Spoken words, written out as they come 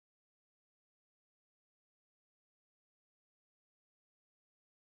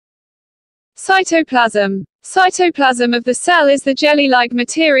Cytoplasm. Cytoplasm of the cell is the jelly-like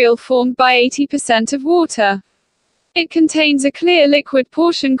material formed by 80% of water. It contains a clear liquid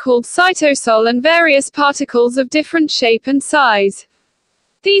portion called cytosol and various particles of different shape and size.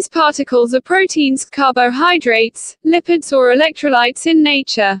 These particles are proteins, carbohydrates, lipids or electrolytes in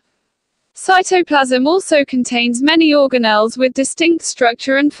nature. Cytoplasm also contains many organelles with distinct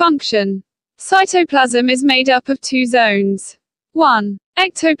structure and function. Cytoplasm is made up of two zones. 1.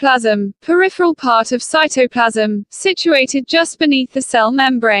 Ectoplasm, peripheral part of cytoplasm, situated just beneath the cell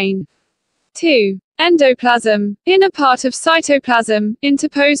membrane. 2. Endoplasm, inner part of cytoplasm,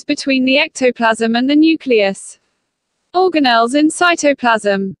 interposed between the ectoplasm and the nucleus. Organelles in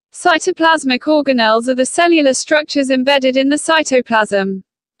cytoplasm. Cytoplasmic organelles are the cellular structures embedded in the cytoplasm.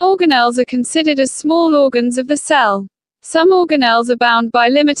 Organelles are considered as small organs of the cell. Some organelles are bound by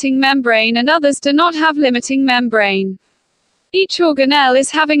limiting membrane and others do not have limiting membrane. Each organelle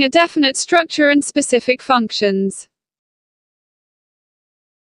is having a definite structure and specific functions.